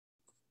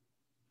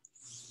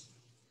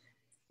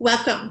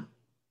Welcome.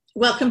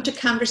 Welcome to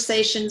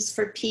Conversations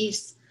for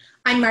Peace.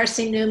 I'm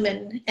Marcy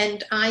Newman,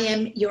 and I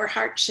am your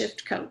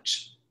HeartShift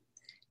coach.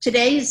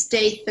 Today is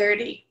day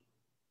 30.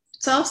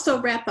 It's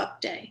also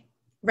wrap-up day.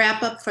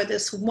 Wrap-up for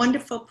this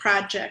wonderful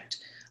project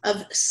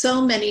of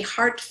so many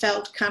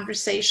heartfelt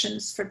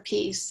conversations for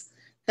peace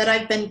that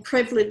I've been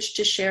privileged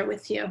to share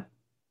with you.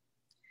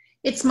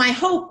 It's my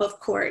hope,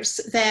 of course,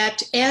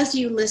 that as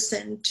you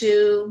listen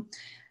to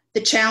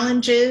the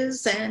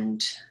challenges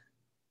and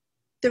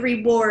the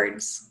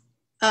rewards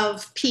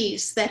of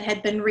peace that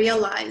had been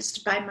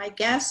realized by my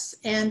guests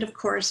and, of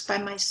course, by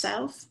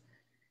myself,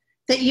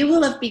 that you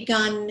will have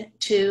begun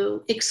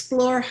to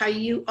explore how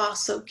you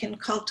also can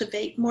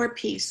cultivate more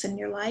peace in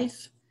your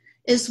life,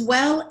 as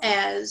well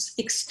as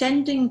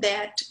extending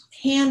that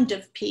hand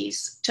of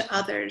peace to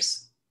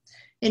others.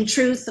 In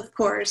truth, of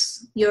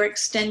course, you're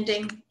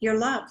extending your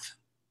love.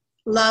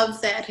 Love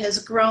that has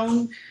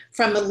grown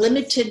from a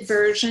limited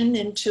version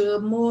into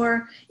a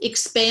more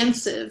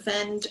expansive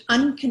and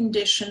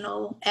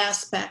unconditional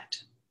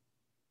aspect.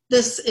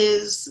 This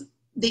is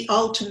the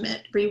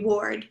ultimate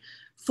reward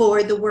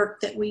for the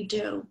work that we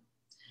do.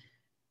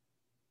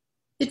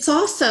 It's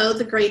also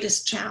the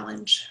greatest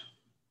challenge.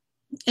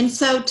 And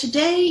so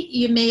today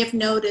you may have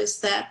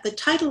noticed that the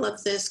title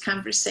of this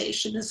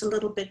conversation is a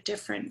little bit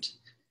different.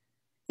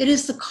 It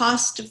is The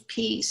Cost of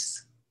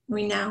Peace,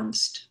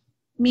 Renounced,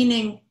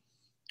 meaning,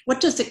 what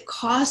does it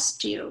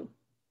cost you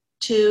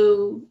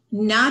to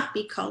not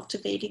be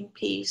cultivating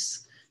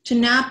peace, to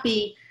not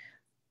be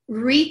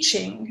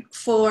reaching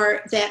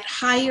for that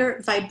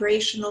higher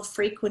vibrational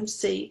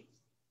frequency,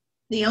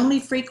 the only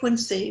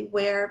frequency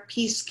where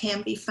peace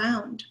can be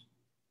found?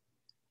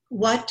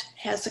 What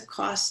has it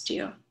cost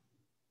you?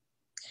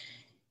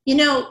 You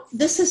know,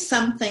 this is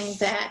something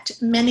that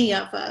many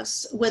of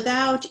us,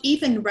 without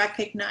even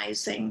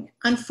recognizing,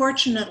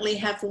 unfortunately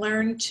have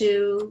learned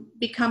to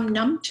become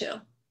numb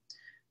to.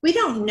 We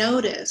don't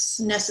notice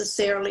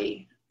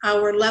necessarily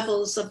our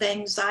levels of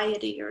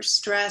anxiety or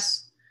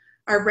stress,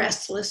 our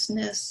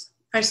restlessness,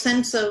 our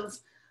sense of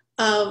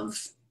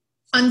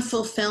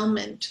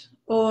unfulfillment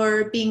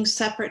or being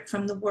separate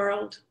from the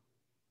world.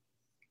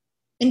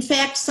 In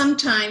fact,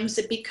 sometimes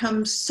it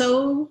becomes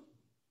so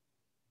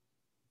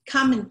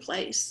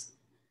commonplace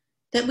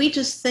that we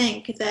just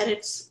think that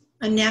it's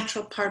a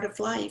natural part of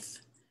life.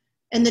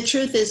 And the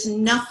truth is,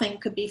 nothing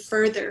could be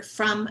further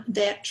from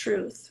that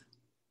truth.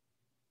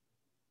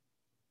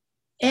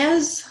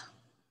 As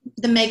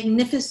the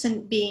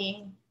magnificent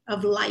being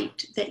of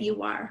light that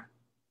you are,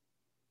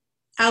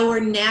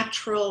 our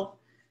natural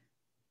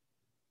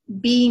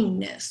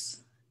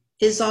beingness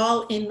is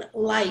all in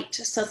light.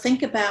 So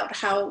think about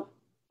how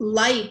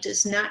light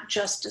is not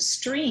just a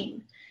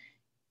stream.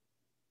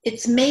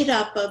 It's made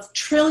up of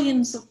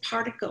trillions of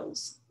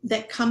particles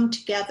that come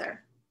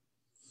together.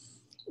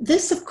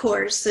 This, of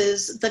course,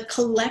 is the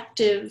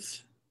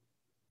collective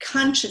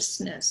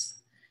consciousness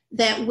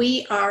that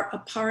we are a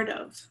part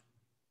of.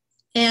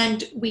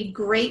 And we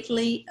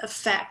greatly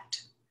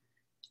affect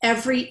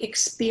every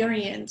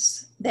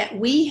experience that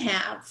we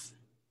have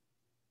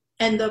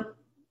and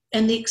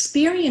the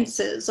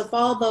experiences of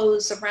all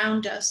those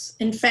around us.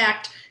 In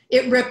fact,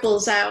 it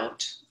ripples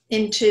out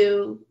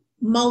into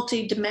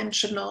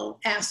multidimensional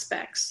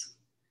aspects,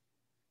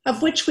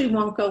 of which we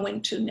won't go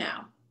into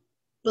now.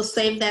 We'll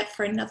save that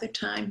for another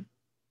time.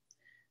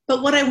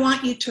 But what I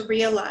want you to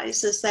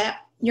realize is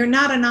that you're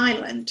not an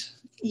island.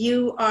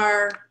 You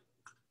are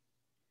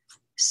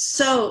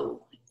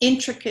so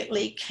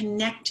intricately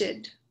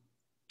connected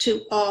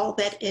to all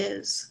that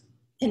is.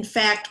 In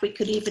fact, we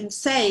could even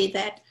say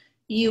that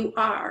you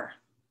are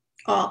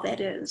all that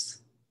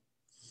is.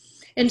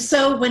 And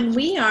so when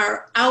we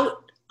are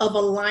out of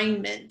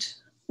alignment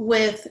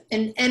with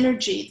an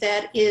energy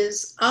that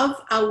is of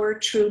our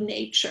true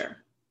nature,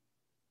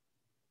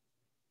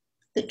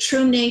 the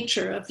true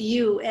nature of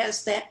you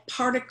as that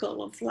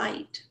particle of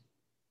light,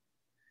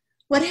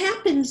 what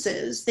happens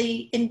is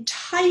the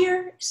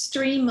entire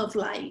stream of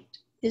light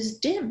is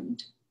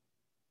dimmed.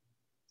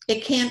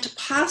 It can't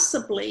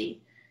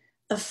possibly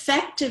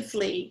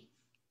effectively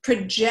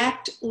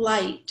project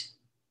light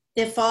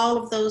if all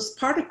of those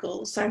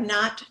particles are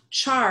not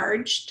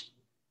charged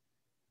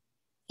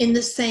in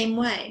the same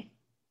way.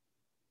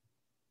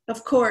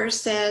 Of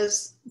course,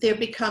 as there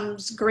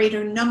becomes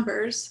greater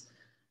numbers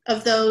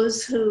of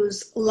those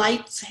whose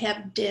lights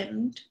have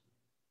dimmed,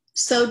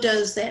 so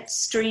does that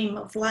stream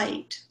of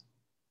light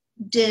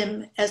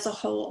dim as a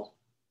whole.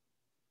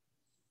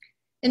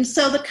 And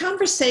so the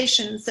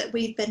conversations that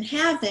we've been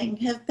having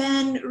have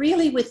been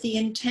really with the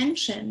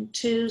intention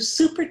to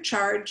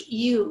supercharge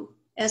you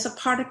as a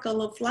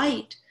particle of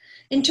light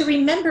into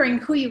remembering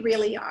who you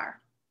really are.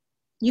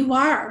 You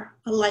are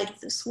a light of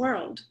this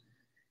world.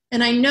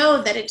 And I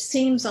know that it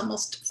seems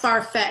almost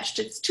far-fetched.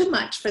 It's too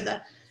much for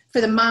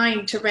the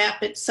mind to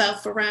wrap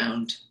itself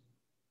around,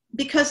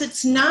 because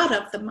it's not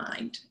of the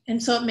mind.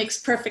 And so it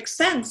makes perfect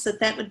sense that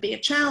that would be a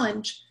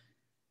challenge.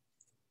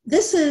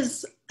 This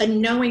is a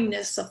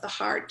knowingness of the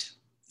heart.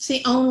 It's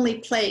the only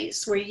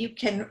place where you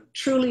can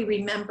truly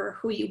remember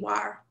who you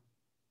are.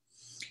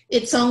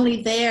 It's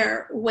only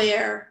there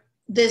where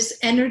this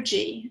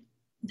energy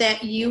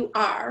that you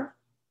are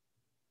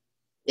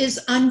is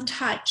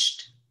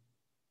untouched.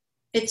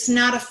 It's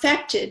not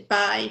affected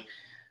by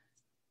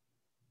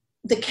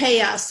the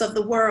chaos of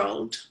the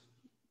world.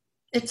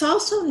 It's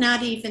also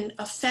not even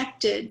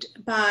affected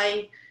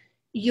by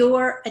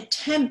your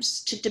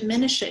attempts to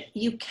diminish it.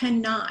 You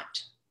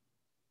cannot.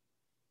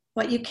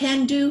 What you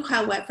can do,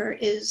 however,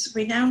 is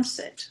renounce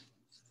it.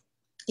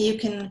 You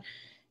can,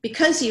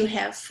 because you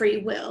have free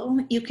will,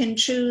 you can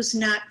choose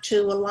not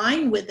to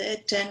align with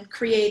it and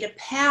create a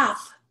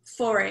path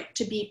for it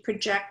to be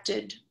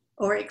projected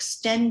or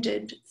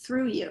extended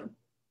through you.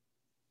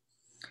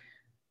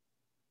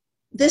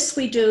 This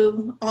we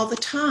do all the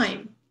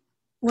time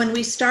when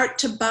we start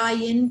to buy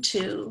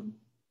into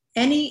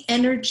any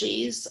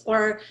energies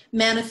or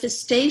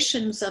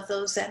manifestations of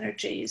those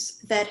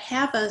energies that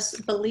have us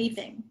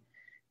believing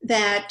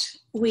that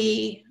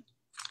we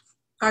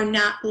are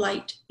not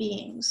light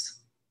beings,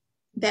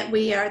 that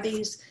we are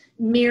these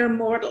mere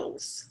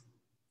mortals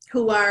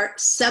who are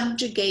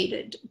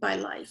subjugated by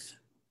life.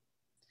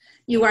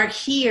 You are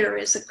here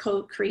as a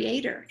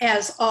co-creator,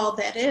 as all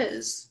that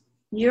is.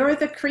 You're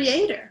the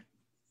creator,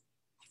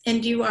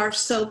 and you are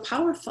so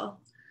powerful,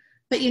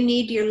 but you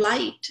need your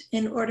light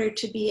in order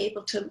to be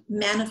able to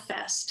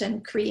manifest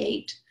and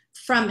create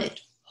from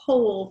it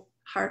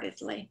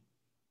wholeheartedly.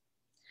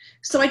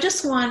 So I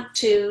just want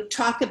to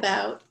talk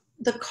about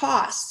the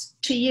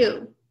cost to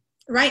you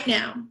right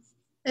now,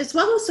 as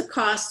well as the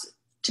cost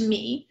to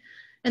me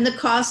and the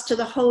cost to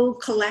the whole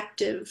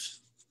collective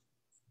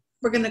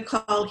we're going to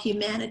call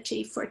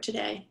humanity for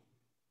today.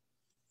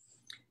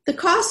 The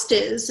cost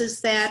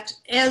is that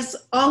as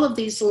all of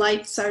these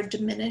lights are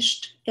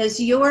diminished, as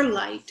your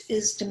light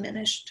is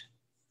diminished,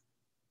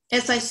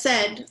 as I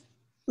said,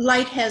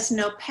 light has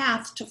no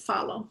path to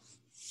follow.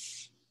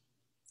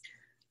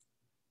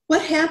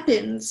 What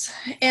happens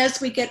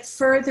as we get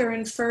further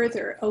and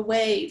further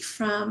away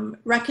from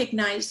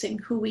recognizing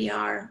who we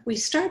are, we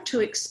start to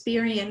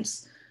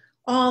experience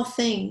all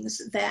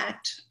things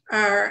that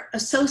are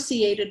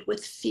associated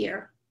with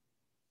fear.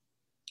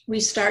 We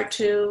start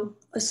to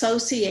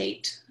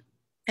associate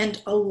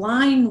and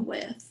align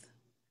with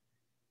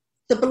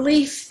the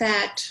belief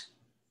that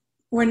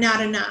we're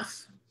not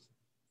enough,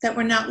 that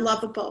we're not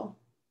lovable,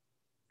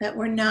 that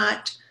we're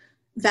not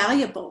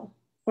valuable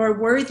or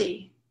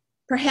worthy,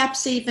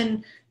 perhaps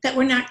even that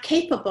we're not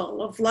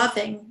capable of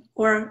loving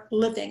or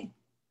living.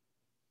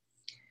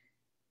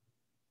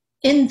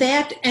 In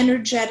that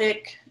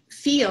energetic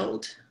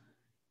field,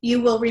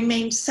 you will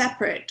remain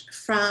separate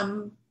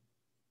from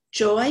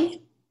joy,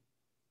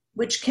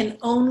 which can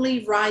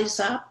only rise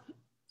up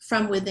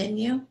from within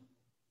you.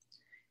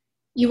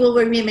 You will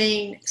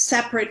remain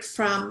separate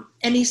from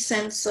any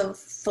sense of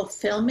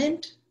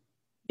fulfillment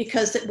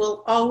because it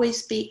will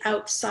always be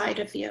outside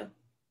of you.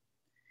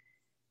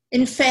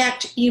 In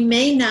fact, you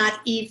may not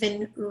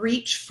even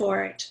reach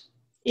for it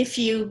if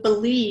you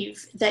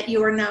believe that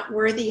you are not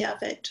worthy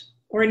of it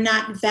or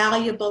not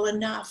valuable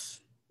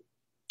enough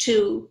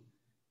to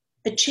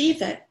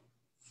achieve it.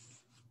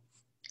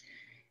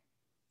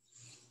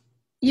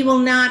 You will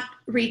not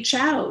reach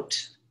out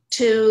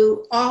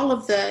to all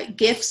of the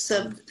gifts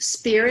of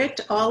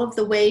spirit, all of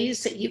the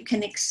ways that you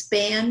can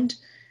expand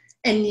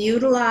and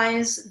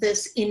utilize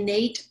this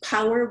innate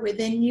power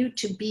within you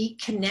to be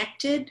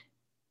connected,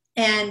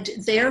 and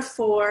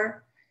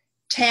therefore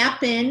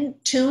tap in,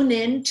 tune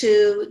in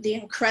to the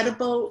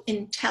incredible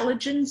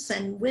intelligence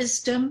and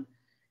wisdom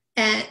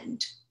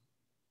and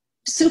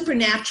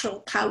supernatural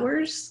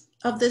powers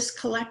of this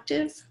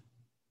collective.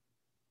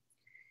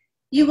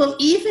 You will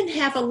even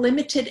have a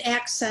limited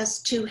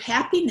access to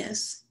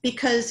happiness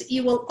because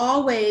you will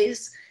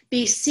always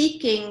be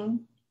seeking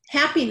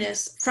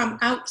happiness from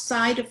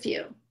outside of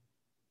you,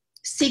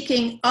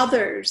 seeking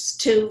others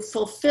to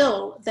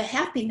fulfill the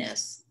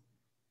happiness.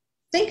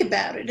 Think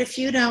about it. If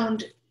you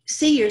don't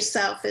see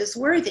yourself as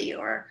worthy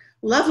or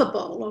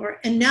lovable or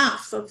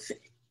enough of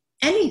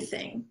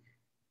anything,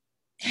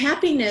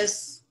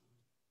 happiness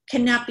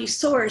cannot be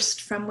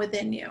sourced from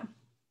within you.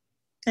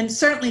 And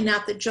certainly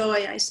not the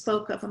joy I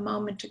spoke of a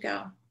moment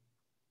ago.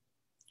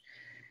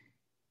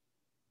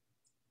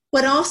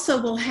 What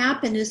also will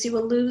happen is you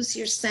will lose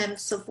your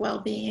sense of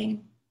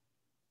well-being.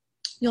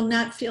 You'll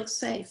not feel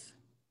safe.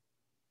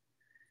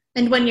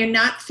 And when you're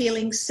not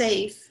feeling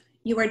safe,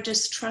 you are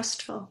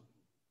distrustful.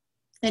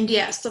 And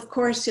yes, of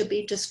course, you'll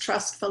be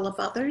distrustful of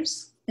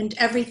others and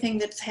everything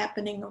that's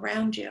happening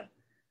around you.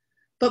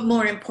 But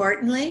more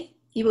importantly,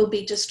 you will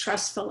be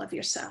distrustful of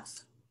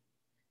yourself,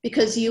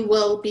 because you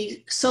will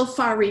be so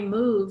far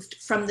removed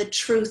from the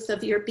truth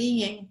of your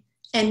being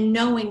and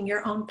knowing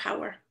your own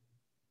power,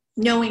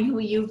 knowing who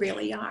you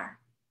really are.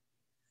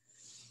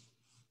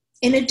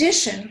 In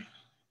addition,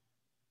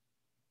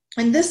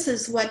 and this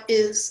is what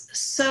is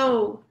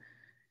so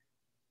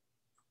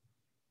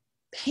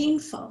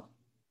painful,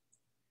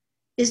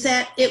 is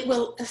that it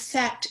will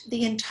affect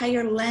the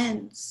entire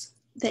lens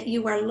that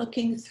you are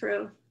looking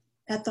through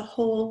at the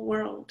whole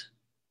world.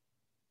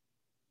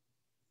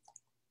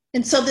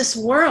 And so this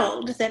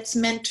world that's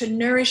meant to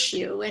nourish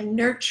you and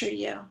nurture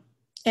you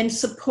and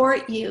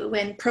support you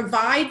and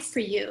provide for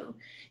you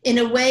in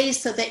a way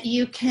so that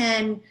you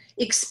can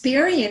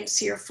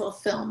experience your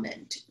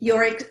fulfillment,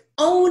 your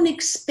own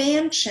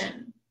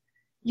expansion,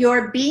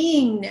 your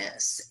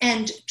beingness,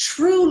 and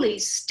truly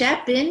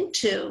step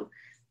into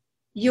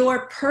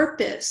your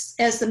purpose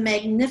as the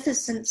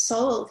magnificent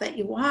soul that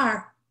you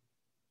are.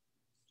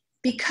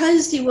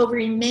 Because you will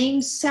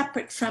remain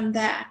separate from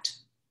that,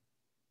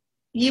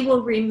 you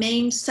will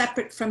remain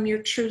separate from your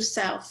true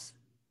self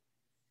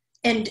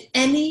and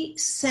any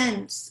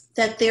sense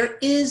that there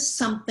is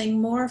something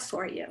more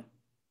for you.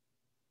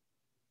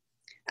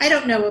 I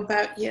don't know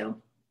about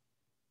you,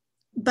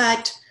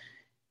 but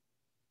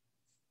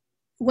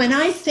when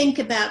I think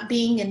about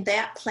being in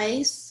that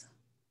place,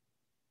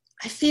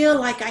 I feel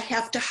like I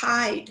have to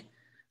hide.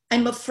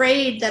 I'm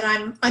afraid that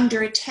I'm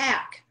under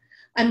attack.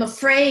 I'm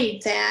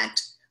afraid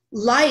that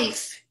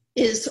life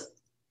is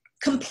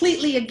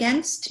completely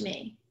against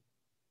me,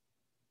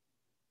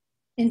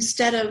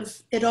 instead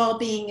of it all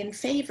being in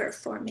favor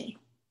for me.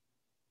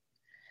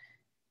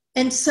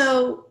 And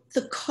so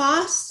the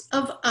cost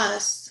of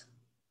us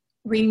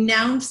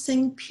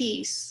renouncing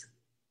peace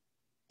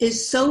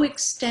is so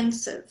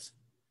extensive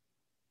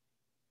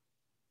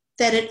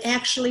that it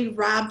actually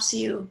robs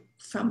you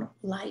from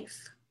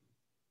life.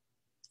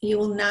 You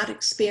will not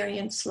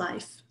experience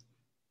life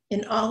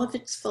in all of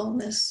its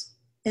fullness,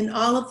 in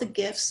all of the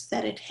gifts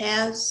that it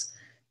has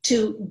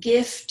to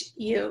gift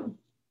you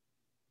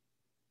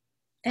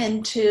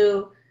and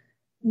to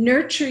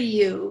nurture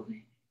you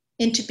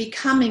into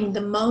becoming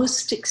the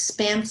most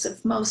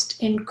expansive,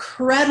 most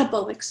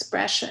incredible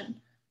expression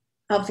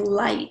of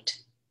light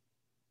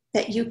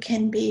that you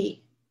can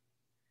be.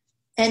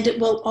 And it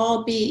will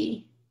all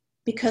be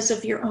because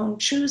of your own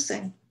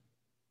choosing.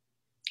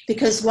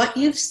 Because what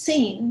you've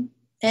seen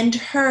and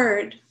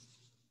heard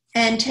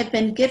and have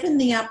been given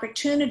the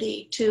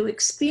opportunity to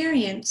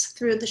experience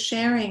through the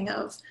sharing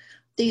of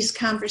these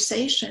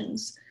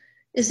conversations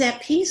is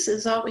that peace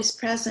is always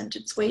present.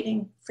 It's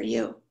waiting for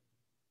you.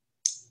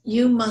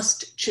 You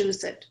must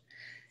choose it.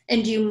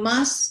 And you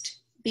must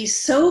be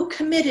so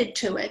committed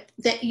to it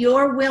that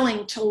you're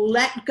willing to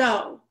let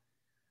go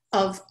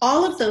of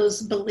all of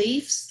those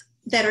beliefs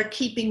that are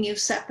keeping you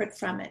separate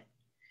from it.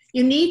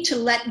 You need to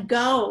let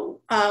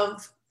go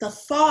of the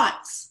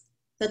thoughts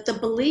that the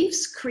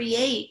beliefs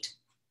create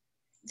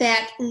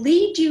that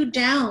lead you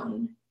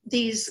down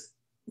these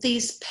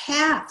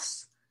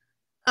paths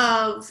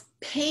of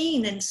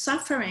pain and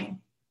suffering,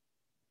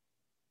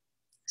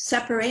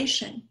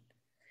 separation.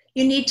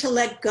 You need to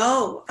let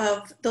go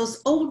of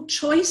those old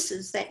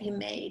choices that you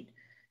made.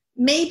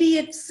 Maybe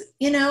it's,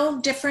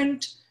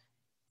 different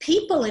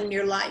people in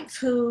your life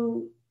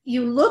who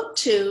you look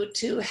to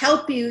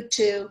help you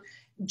to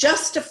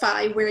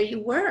justify where you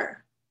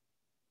were.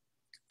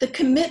 The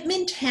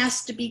commitment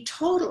has to be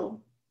total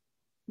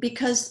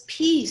because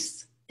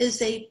peace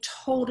is a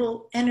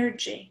total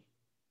energy.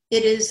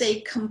 It is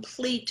a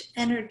complete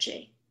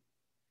energy.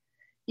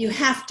 You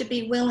have to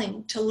be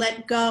willing to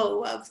let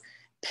go of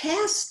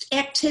past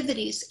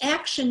activities,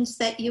 actions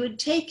that you had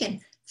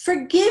taken.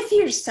 Forgive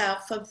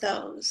yourself of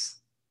those.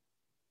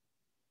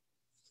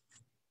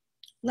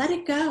 Let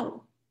it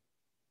go.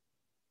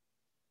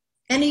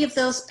 Any of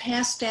those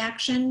past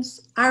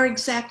actions are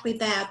exactly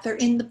that. They're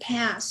in the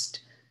past,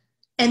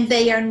 and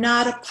they are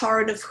not a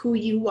part of who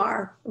you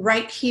are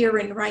right here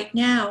and right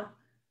now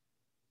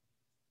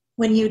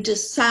when you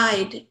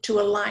decide to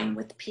align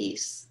with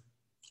peace.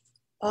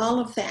 All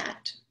of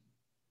that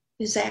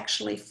is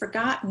actually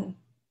forgotten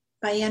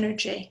by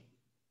energy,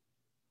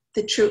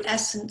 the true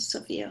essence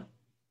of you.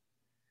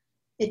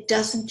 It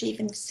doesn't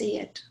even see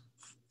it.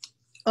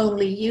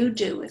 Only you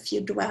do if you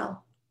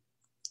dwell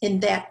in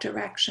that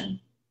direction.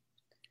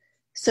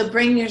 So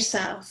bring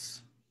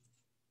yourself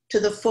to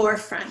the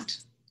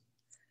forefront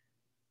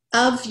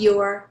of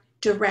your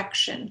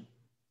direction,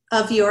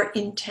 of your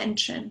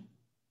intention.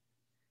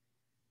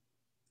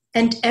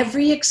 And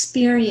every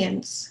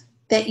experience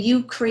that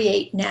you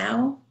create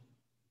now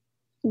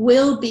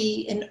will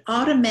be an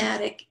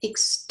automatic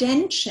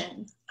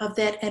extension of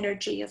that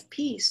energy of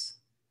peace.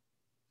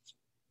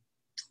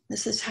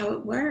 This is how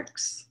it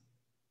works.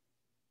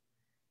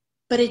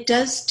 But it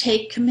does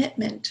take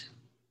commitment,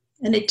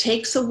 and it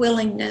takes a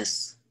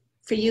willingness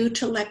for you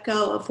to let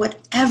go of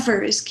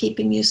whatever is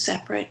keeping you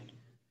separate,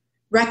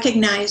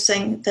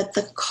 recognizing that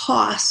the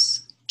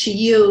costs to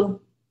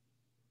you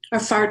are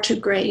far too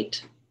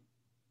great.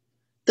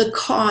 The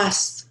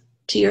costs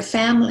to your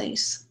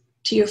families,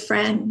 to your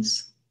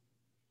friends,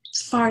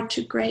 it's far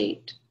too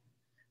great.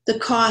 The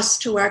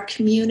cost to our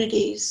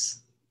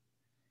communities,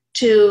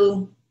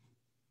 to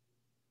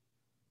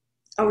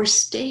our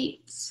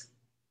states,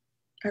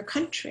 our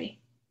country,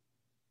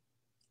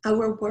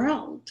 our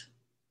world.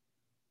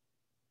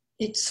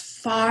 It's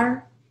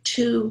far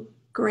too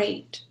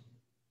great.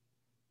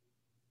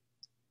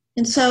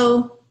 And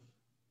so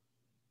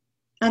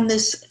on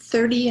this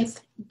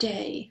 30th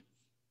day,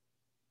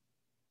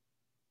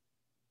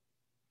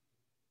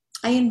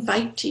 I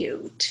invite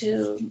you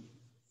to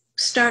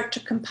start to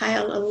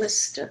compile a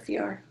list of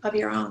your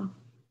own.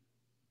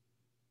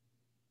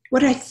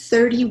 What are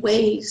 30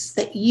 ways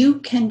that you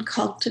can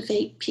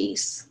cultivate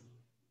peace?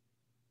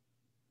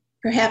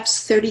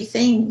 Perhaps 30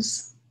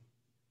 things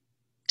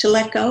to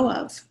let go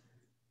of.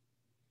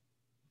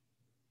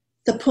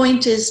 The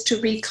point is to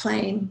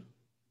reclaim.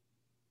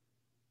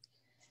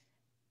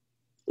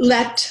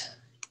 Let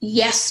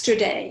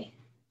yesterday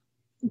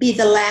be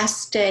the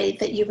last day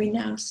that you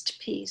renounced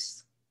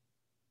peace.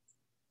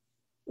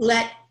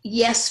 Let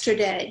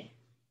yesterday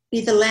be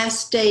the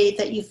last day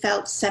that you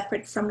felt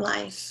separate from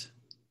life.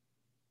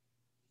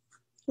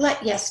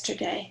 Let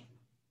yesterday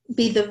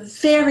be the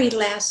very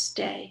last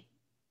day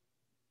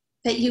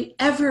that you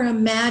ever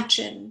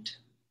imagined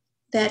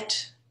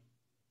that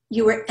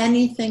you were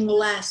anything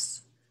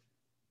less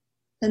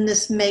than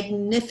this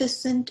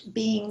magnificent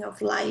being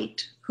of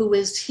light who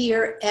is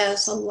here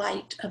as a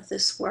light of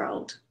this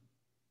world.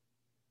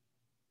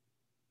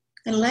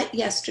 And let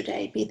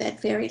yesterday be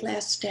that very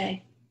last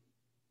day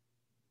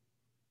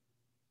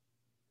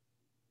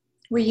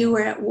where you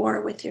were at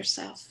war with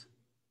yourself.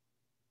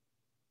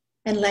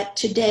 And let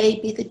today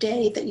be the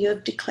day that you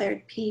have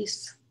declared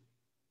peace.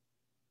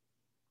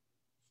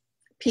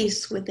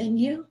 Peace within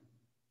you,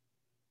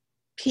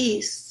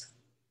 peace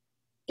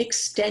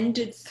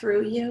extended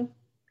through you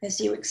as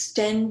you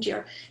extend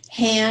your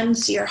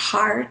hands, your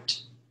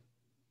heart,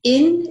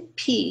 in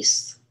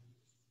peace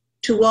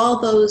to all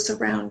those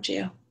around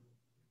you.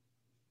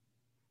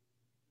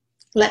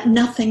 Let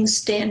nothing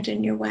stand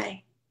in your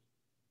way.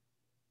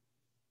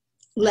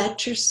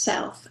 Let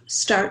yourself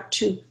start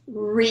to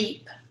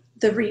reap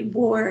the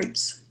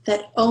rewards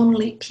that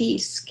only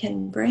peace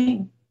can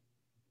bring,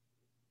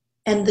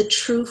 and the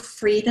true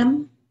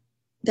freedom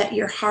that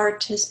your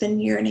heart has been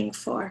yearning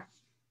for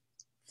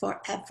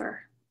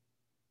forever.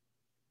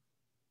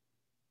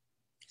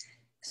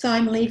 So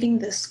I'm leaving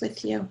this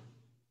with you.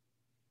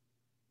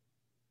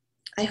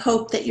 I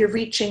hope that you're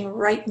reaching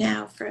right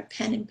now for a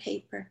pen and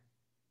paper,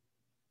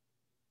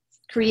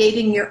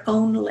 creating your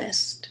own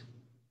list,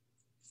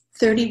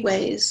 30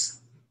 ways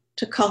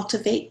to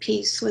cultivate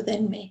peace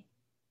within me.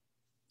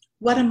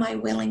 What am I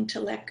willing to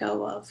let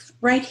go of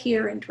right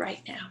here and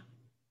right now?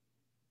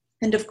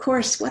 And of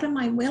course, what am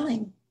I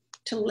willing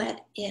to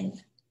let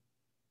in?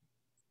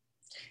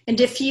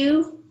 And if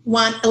you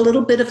want a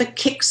little bit of a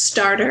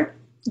Kickstarter,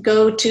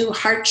 go to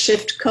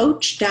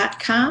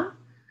HeartShiftCoach.com,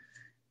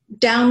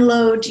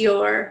 download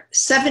your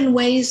 7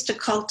 ways to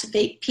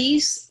cultivate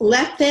peace.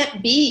 Let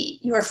that be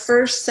your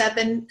first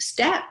 7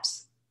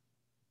 steps.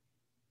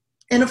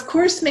 And of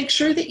course, make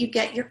sure that you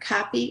get your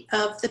copy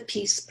of the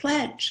Peace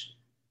Pledge.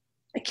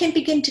 I can't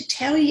begin to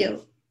tell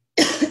you,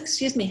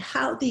 excuse me,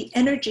 how the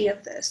energy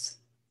of this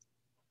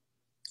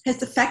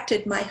has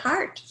affected my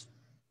heart.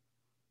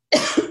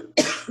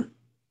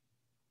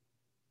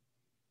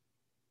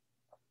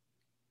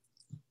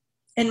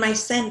 And my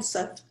sense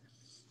of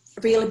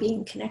really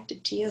being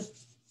connected to you.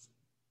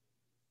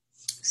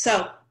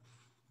 So,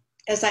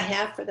 as I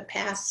have for the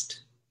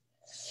past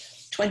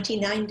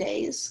 29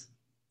 days,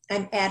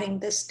 I'm adding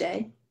this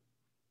day,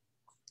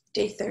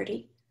 day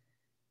 30.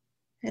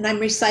 And I'm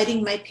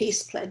reciting my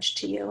peace pledge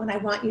to you. And I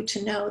want you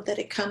to know that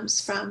it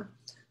comes from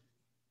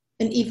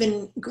an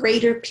even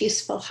greater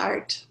peaceful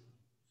heart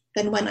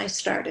than when I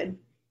started.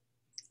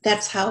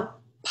 That's how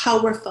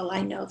powerful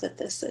I know that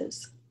this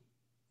is.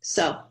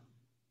 So,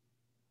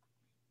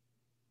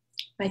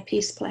 my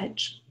peace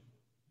pledge.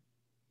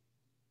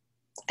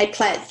 I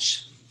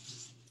pledge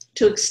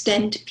to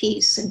extend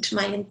peace into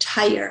my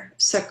entire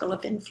circle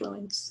of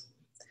influence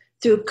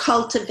through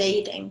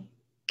cultivating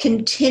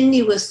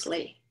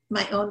continuously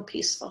my own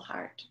peaceful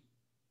heart,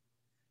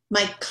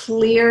 my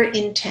clear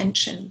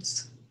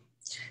intentions,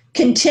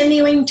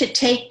 continuing to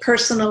take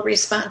personal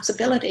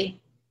responsibility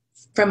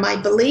for my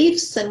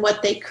beliefs and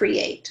what they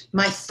create,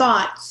 my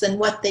thoughts and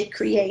what they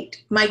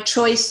create, my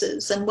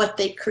choices and what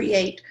they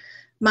create,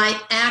 my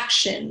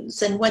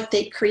actions and what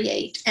they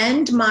create,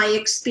 and my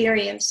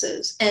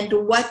experiences and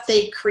what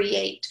they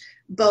create,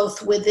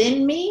 both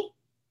within me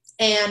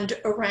and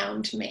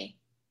around me,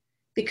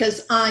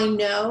 because I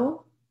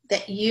know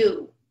that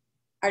you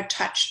are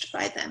touched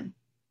by them.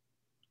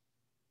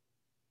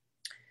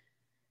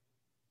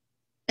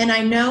 And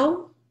I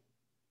know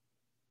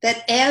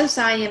that as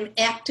I am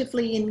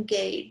actively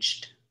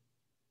engaged,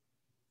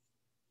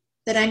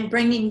 that I'm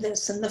bringing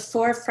this in the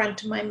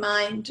forefront of my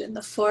mind, in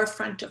the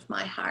forefront of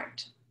my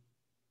heart,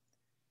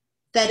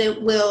 that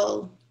it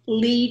will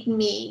lead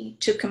me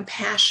to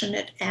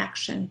compassionate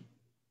action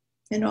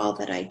in all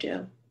that I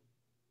do.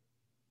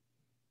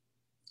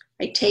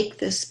 I take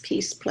this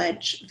peace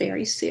pledge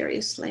very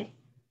seriously,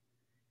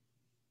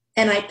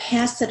 and I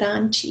pass it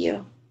on to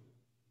you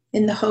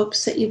in the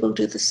hopes that you will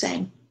do the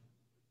same.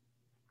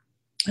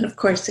 And of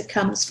course, it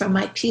comes from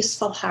my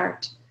peaceful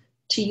heart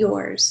to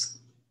yours.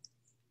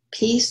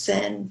 Peace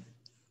in,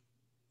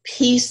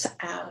 peace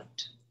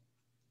out.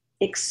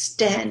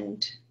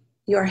 Extend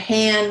your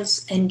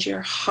hands and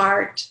your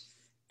heart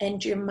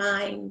and your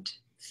mind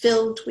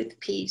filled with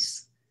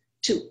peace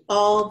to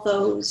all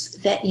those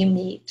that you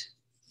meet.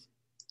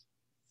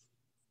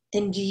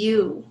 and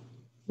you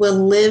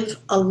will live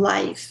a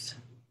life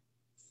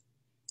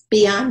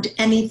beyond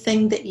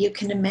anything that you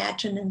can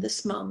imagine in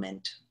this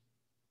moment.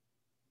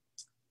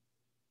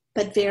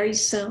 But very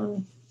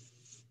soon,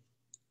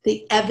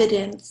 the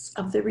evidence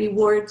of the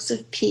rewards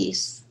of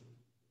peace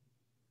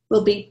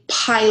will be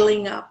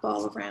piling up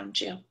all around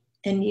you,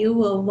 and you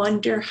will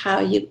wonder how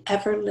you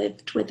ever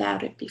lived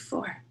without it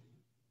before.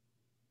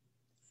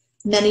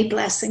 Many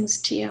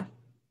blessings to you.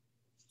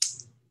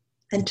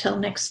 Until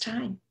next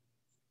time,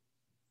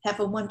 have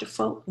a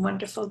wonderful,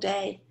 wonderful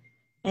day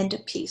and a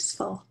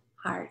peaceful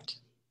heart.